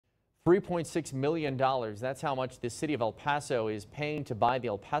$3.6 million. That's how much the city of El Paso is paying to buy the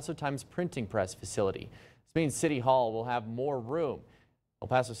El Paso Times printing press facility. This means City Hall will have more room. El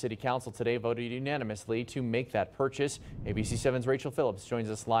Paso City Council today voted unanimously to make that purchase. ABC 7's Rachel Phillips joins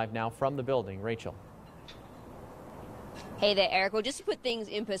us live now from the building. Rachel. Hey there, Eric. Well, just to put things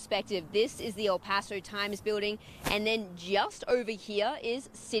in perspective, this is the El Paso Times building, and then just over here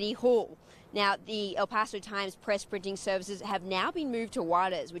is City Hall. Now, the El Paso Times press printing services have now been moved to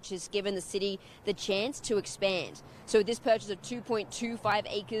Juarez, which has given the city the chance to expand. So with this purchase of 2.25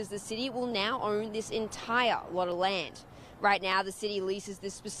 acres, the city will now own this entire lot of land. Right now, the city leases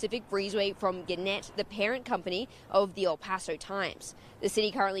this specific breezeway from Gannett, the parent company of the El Paso Times. The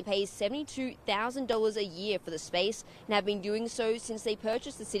city currently pays $72,000 a year for the space and have been doing so since they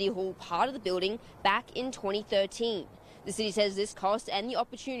purchased the City Hall part of the building back in 2013. The city says this cost and the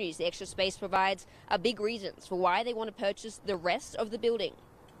opportunities the extra space provides are big reasons for why they want to purchase the rest of the building.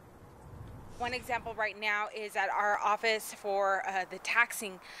 One example right now is at our office for the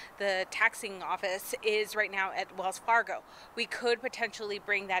taxing office is right now at Wells Fargo. We could potentially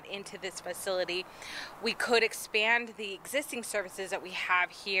bring that into this facility. We could expand the existing services that we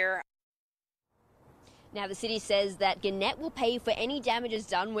have here. Now, the city says that Gannett will pay for any damages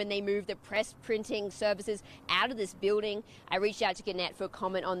done when they move the press printing services out of this building. I reached out to Gannett for a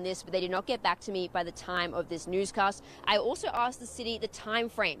comment on this, but they did not get back to me by the time of this newscast. I also asked the city the time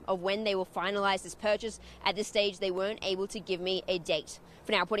frame of when they will finalize this purchase. At this stage, they weren't able to give me a date.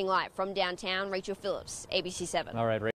 For now, reporting live from downtown, Rachel Phillips, ABC 7. All right.